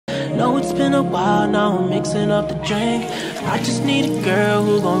know it's been a while, now I'm mixing up the drink. I just need a girl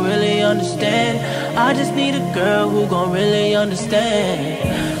who gon' really understand. I just need a girl who gon' really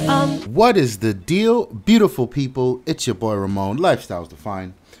understand. What is the deal, beautiful people? It's your boy Ramon, Lifestyles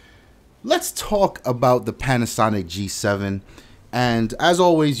Defined. Let's talk about the Panasonic G7. And as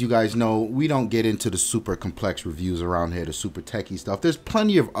always, you guys know, we don't get into the super complex reviews around here, the super techie stuff. There's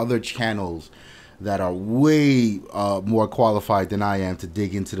plenty of other channels that are way more qualified than I am to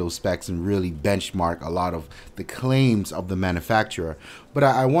dig into those specs and really benchmark a lot of the claims of the manufacturer. But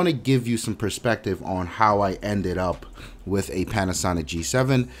I want to give you some perspective on how I ended up with a Panasonic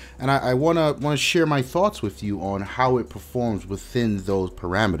G7, and I want to share my thoughts with you on how it performs within those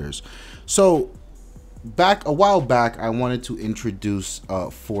parameters. So a while back, I wanted to introduce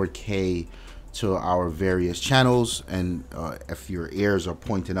 4K to our various channels, and if your ears are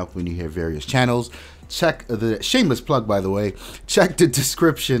pointing up when you hear various channels, check the shameless plug, by the way, check the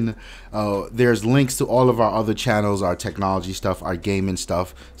description. There's links to all of our other channels, our technology stuff, our gaming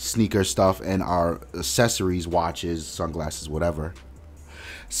stuff, sneaker stuff, and our accessories, watches, sunglasses, whatever.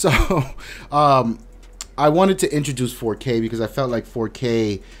 So I wanted to introduce 4K because I felt like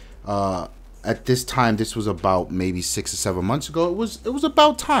 4K at this time, this was about maybe 6 or 7 months ago. It was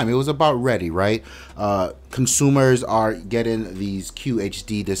about time. It was about ready, right? Consumers are getting these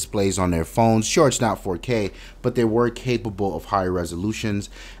QHD displays on their phones. Sure, it's not 4K, but they were capable of higher resolutions.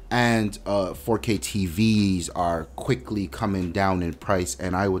 And 4K TVs are quickly coming down in price,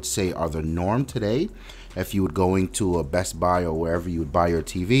 and I would say are the norm today. If you would go into a Best Buy or wherever you would buy your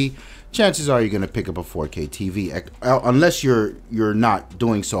TV, chances are you're going to pick up a 4K TV, unless you're not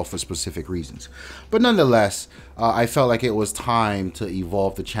doing so for specific reasons. But nonetheless, I felt like it was time to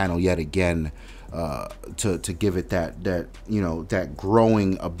evolve the channel yet again, to give it that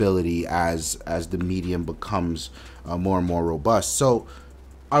growing ability as the medium becomes more and more robust. So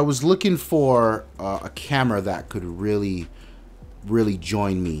I was looking for a camera that could really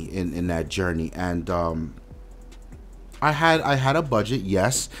join me in that journey, and I had a budget.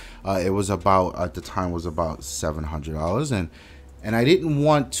 Yes, it was about, at the time, was about $700, and I didn't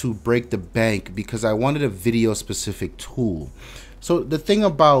want to break the bank because I wanted a video specific tool. So the thing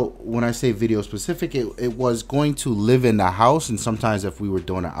about when I say video specific, it was going to live in the house, and sometimes if we were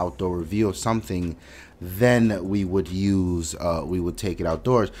doing an outdoor review of something, then we would take it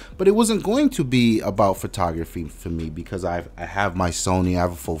outdoors. But it wasn't going to be about photography for me because I have my Sony. I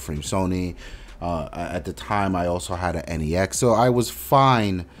have a full frame Sony. At the time, I also had an NEX, so I was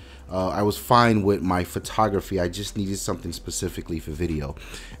fine. I was fine with my photography. I just needed something specifically for video,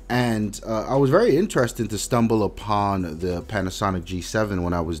 and I was very interested to stumble upon the Panasonic G7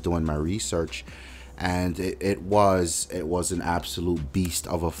 when I was doing my research. And it was an absolute beast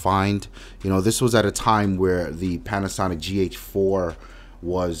of a find. You know, this was at a time where the Panasonic GH4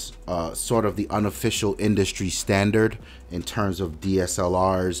 was sort of the unofficial industry standard in terms of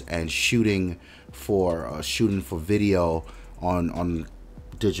DSLRs and shooting for video on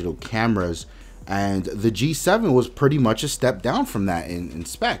digital cameras. And the G7 was pretty much a step down from that in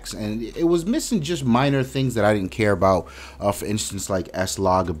specs, and it was missing just minor things that I didn't care about, for instance, like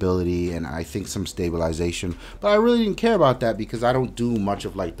S-Log ability and I think some stabilization. But I really didn't care about that because I don't do much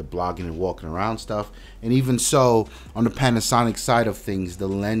of like the blogging and walking around stuff. And even so, on the Panasonic side of things, the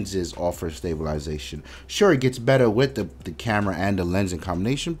lenses offer stabilization. Sure, it gets better with the camera and the lens in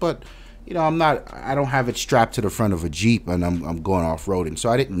combination, but you know, I don't have it strapped to the front of a Jeep and I'm going off-roading, so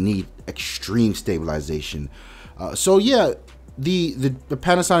I didn't need extreme stabilization. So yeah, the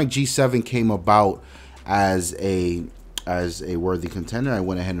Panasonic G7 came about as a worthy contender. I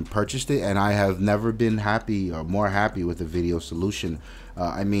went ahead and purchased it, and I have never been happy or more happy with the video solution.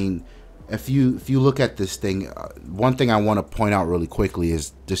 I mean, if you look at this thing, one thing I want to point out really quickly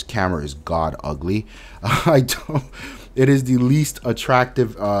is this camera is god ugly. It is the least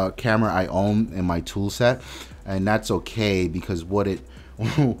attractive camera I own in my tool set, and that's okay because what it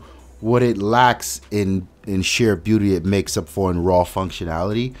lacks in sheer beauty, it makes up for in raw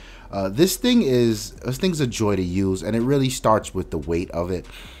functionality. This thing's a joy to use, and it really starts with the weight of it.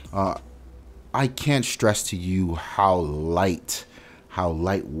 I can't stress to you how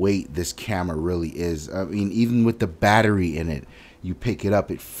lightweight this camera really is. I mean, even with the battery in it, you pick it up,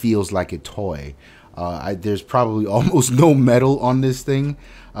 it feels like a toy. There's probably almost no metal on this thing.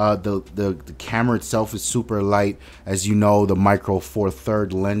 The camera itself is super light. As you know, the micro four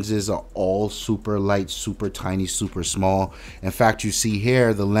third lenses are all super light, super tiny, super small. In fact, you see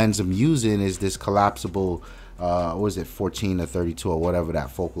here, the lens I'm using is this collapsible, what is it, 14 to 32 or whatever that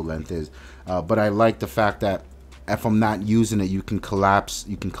focal length is. But I like the fact that if I'm not using it, you can collapse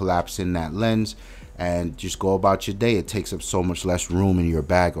in that lens, and just go about your day. It takes up so much less room in your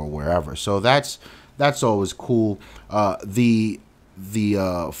bag or wherever. So that's always cool. The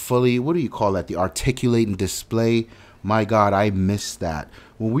fully, what do you call that? The articulating display. My God, I missed that.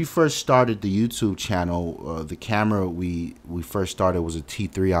 When we first started the YouTube channel, the camera we first started was a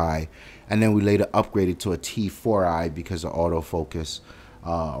T3i, and then we later upgraded to a T4i because of autofocus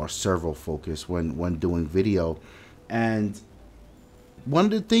or servo focus when doing video. And one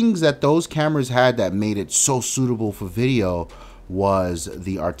of the things that those cameras had that made it so suitable for video was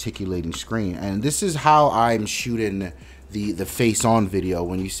the articulating screen. And this is how I'm shooting the face-on video.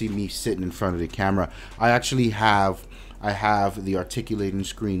 When you see me sitting in front of the camera, I actually have the articulating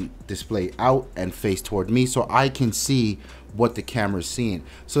screen display out and face toward me, so I can see what the camera is seeing.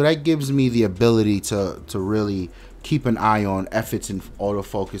 So that gives me the ability to really keep an eye on if it's in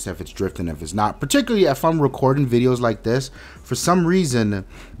autofocus, if it's drifting, if it's not. Particularly if I'm recording videos like this, for some reason,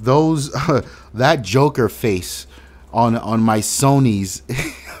 those that Joker face on my Sony's,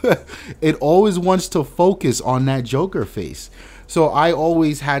 it always wants to focus on that Joker face. So I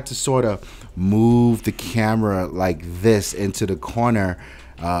always had to sort of move the camera like this into the corner.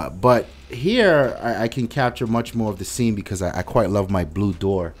 But here I can capture much more of the scene because I quite love my blue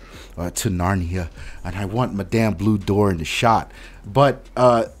door to Narnia, and I want my damn blue door in the shot. But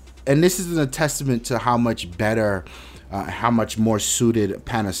and this is a testament to how much better, how much more suited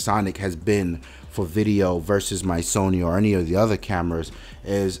Panasonic has been for video versus my Sony or any of the other cameras,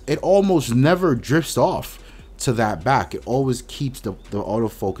 is it almost never drifts off to that back. It always keeps the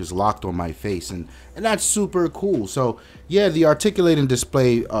autofocus locked on my face, and that's super cool. So yeah, the articulating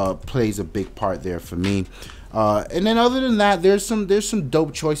display plays a big part there for me. And then other than that, there's some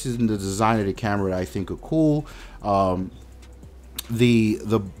dope choices in the design of the camera that I think are cool.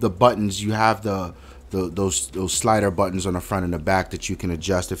 The buttons, you have those slider buttons on the front and the back that you can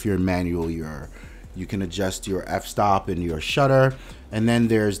adjust. If you're in manual, you can adjust your f-stop and your shutter. And then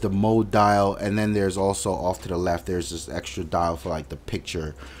there's the mode dial, and then there's also off to the left, there's this extra dial for like the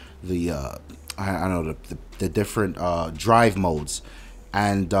picture, the I don't know, the different drive modes.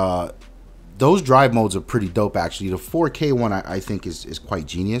 And those drive modes are pretty dope actually. The 4K one I think is quite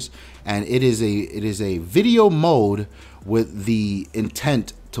genius, and it is a video mode with the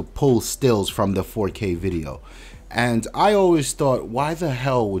intent to pull stills from the 4K video. And I always thought, why the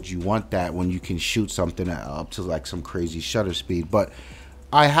hell would you want that when you can shoot something up to like some crazy shutter speed? But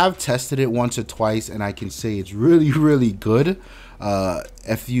I have tested it once or twice, and I can say it's really, really good.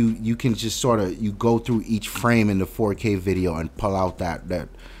 If you can just sort of, you go through each frame in the 4K video and pull out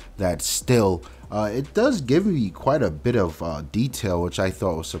that still, it does give me quite a bit of detail, which I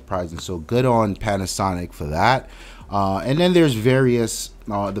thought was surprising. So good on Panasonic for that. And then there's various,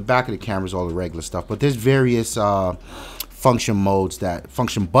 the back of the camera is all the regular stuff, but there's various function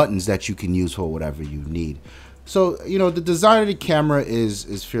buttons that you can use for whatever you need. So, you know, the design of the camera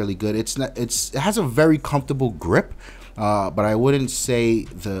is fairly good. It has a very comfortable grip, but I wouldn't say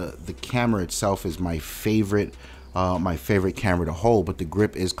the camera itself is my favorite camera to hold, but the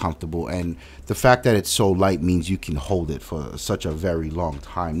grip is comfortable, and the fact that it's so light means you can hold it for such a very long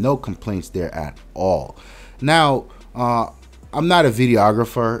time. No complaints there at all. Now, I'm not a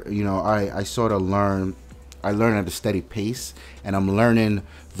videographer. You know, I sort of learn at a steady pace, and I'm learning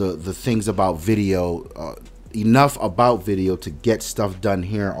the things about video, enough about video to get stuff done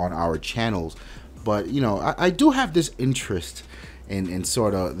here on our channels. But you know, I do have this interest in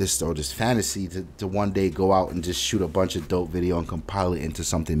sort of this fantasy to one day go out and just shoot a bunch of dope video and compile it into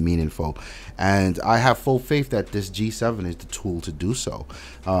something meaningful. And I have full faith that this G7 is the tool to do so.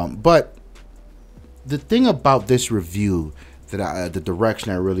 But the thing about this review, that the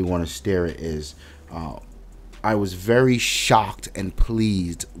direction I really want to steer it is, I was very shocked and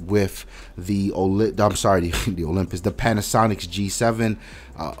pleased with the Panasonic G7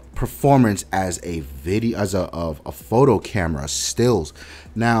 performance as a photo camera, stills.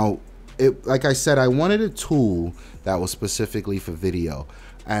 Now, like I said, I wanted a tool that was specifically for video,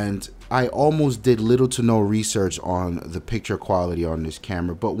 and I almost did little to no research on the picture quality on this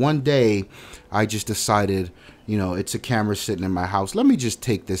camera. But one day I just decided, you know, it's a camera sitting in my house, let me just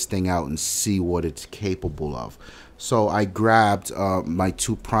take this thing out and see what it's capable of. So I grabbed my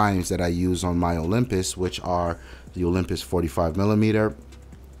two primes that I use on my Olympus, which are the Olympus 45mm,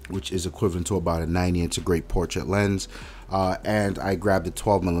 which is equivalent to about a 90. It's a great portrait lens. And I grabbed the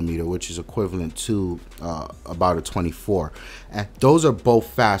 12mm, which is equivalent to about a 24. And those are both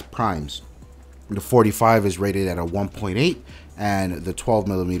fast primes. The 45 is rated at a 1.8, and the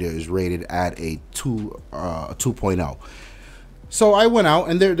 12mm is rated at a 2.0. So I went out,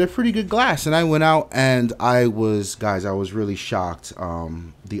 and they're pretty good glass. And I went out, and I was really shocked.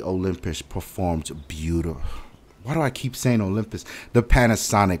 The Olympus performed beautiful. Why do I keep saying Olympus? The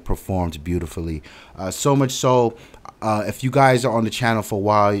Panasonic performed beautifully. So much so, if you guys are on the channel for a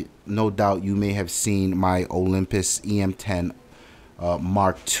while, no doubt you may have seen my Olympus EM10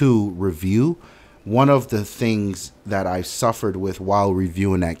 Mark II review. One of the things that I suffered with while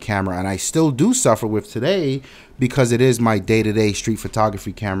reviewing that camera, and I still do suffer with today because it is my day-to-day street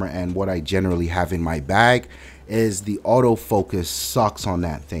photography camera and what I generally have in my bag, is the autofocus sucks on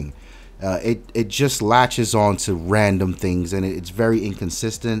that thing. It just latches on to random things, and it's very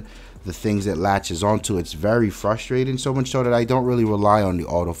inconsistent. The things it latches onto, it's very frustrating, so much so that I don't really rely on the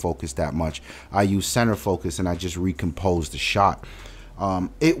autofocus that much. I use center focus, and I just recompose the shot.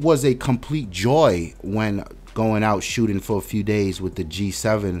 It was a complete joy when going out shooting for a few days with the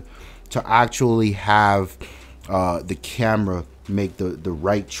G7 to actually have the camera make the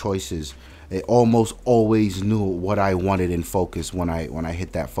right choices. It almost always knew what I wanted in focus when I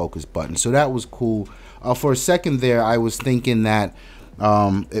hit that focus button. So that was cool. For a second there, I was thinking that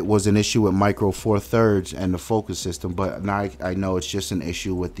it was an issue with Micro Four Thirds and the focus system, but now I know it's just an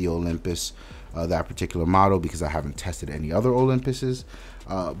issue with the Olympus, that particular model, because I haven't tested any other Olympuses.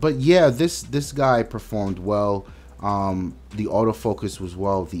 But yeah, this guy performed well. The autofocus was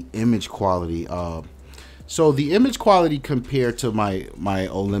well. The image quality. So the image quality compared to my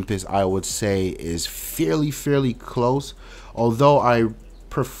Olympus, I would say, is fairly close. Although I would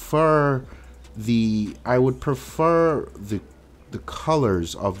prefer the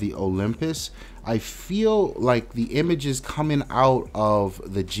colors of the Olympus. I feel like the images coming out of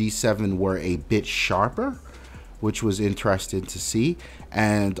the G7 were a bit sharper, which was interesting to see.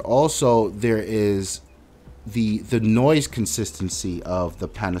 And also there is the noise consistency of the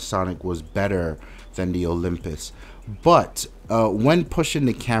Panasonic was better than the Olympus. But when pushing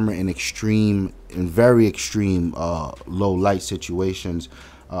the camera in very extreme low light situations,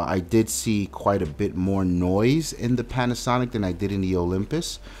 I did see quite a bit more noise in the Panasonic than I did in the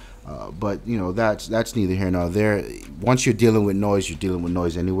Olympus. But you know, that's neither here nor there. Once you're dealing with noise, you're dealing with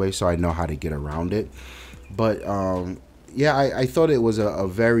noise anyway, so I know how to get around it. But yeah, I thought it was a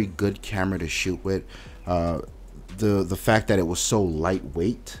very good camera to shoot with. The fact that it was so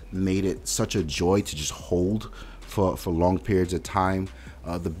lightweight made it such a joy to just hold for long periods of time.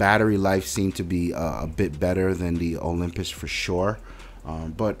 The battery life seemed to be a bit better than the Olympus for sure.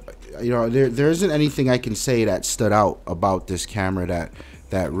 But you know, there isn't anything I can say that stood out about this camera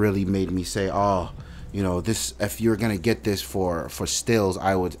that really made me say, oh, you know, this, if you're gonna get this for stills,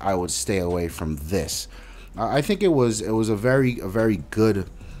 I would stay away from this. I think it was a very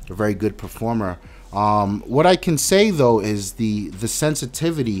good performer. What I can say though is the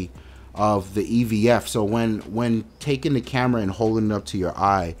sensitivity of the EVF. So when taking the camera and holding it up to your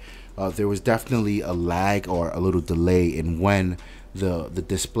eye, there was definitely a lag or a little delay in when the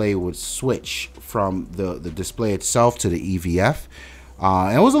display would switch from the display itself to the EVF.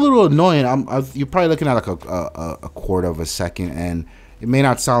 And it was a little annoying. You're probably looking at like a quarter of a second, and it may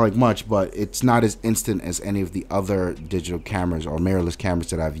not sound like much, but it's not as instant as any of the other digital cameras or mirrorless cameras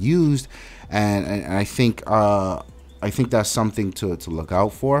that I've used. And I think that's something to look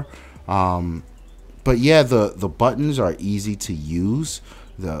out for. But yeah, the buttons are easy to use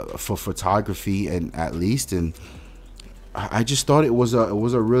for photography, and at least, and I just thought it was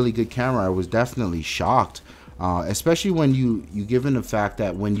a really good camera. I was definitely shocked, especially when you given the fact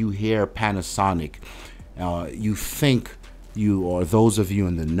that when you hear Panasonic, you think, or those of you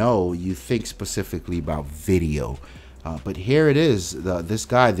in the know, you think specifically about video. But here it is. This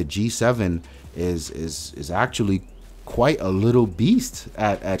guy, the G7, is actually quite a little beast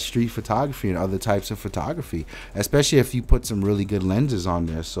at street photography and other types of photography, especially if you put some really good lenses on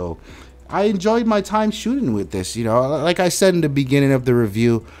there. So I enjoyed my time shooting with this. You know, like I said in the beginning of the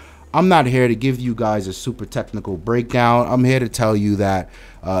review, I'm not here to give you guys a super technical breakdown. I'm here to tell you that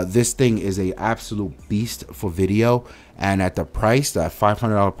this thing is a absolute beast for video, and at the price, that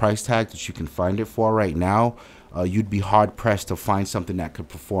 $500 price tag that you can find it for right now, you'd be hard pressed to find something that could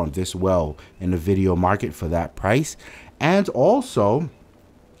perform this well in the video market for that price. And also,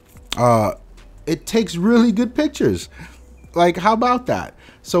 it takes really good pictures. Like, how about that?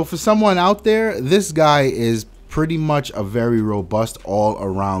 So for someone out there, this guy is pretty much a very robust,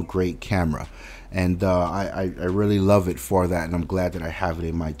 all-around great camera. And I really love it for that, and I'm glad that I have it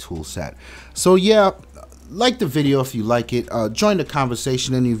in my tool set. So yeah, like the video if you like it. Join the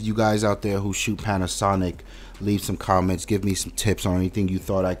conversation, any of you guys out there who shoot Panasonic leave some comments, give me some tips on anything you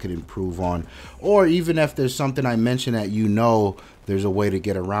thought I could improve on, or even if there's something I mentioned that there's a way to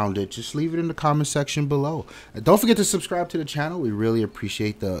get around it, just leave it in the comment section below. And don't forget to subscribe to the channel. We really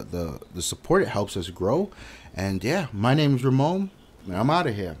appreciate the support. It helps us grow. And yeah, my name is Ramon, and I'm out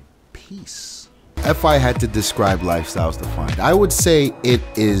of here. Peace. If I had to describe Lifestyles Defined, I would say it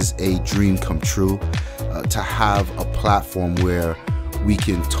is a dream come true to have a platform where we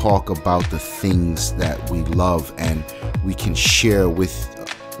can talk about the things that we love, and we can share with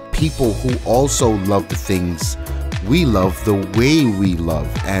people who also love the things we love the way we love,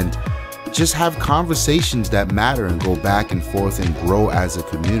 and just have conversations that matter and go back and forth and grow as a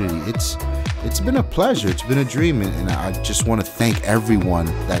community. It's been a pleasure. It's been a dream, and I just want to thank everyone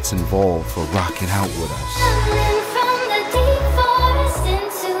that's involved for rocking out with us.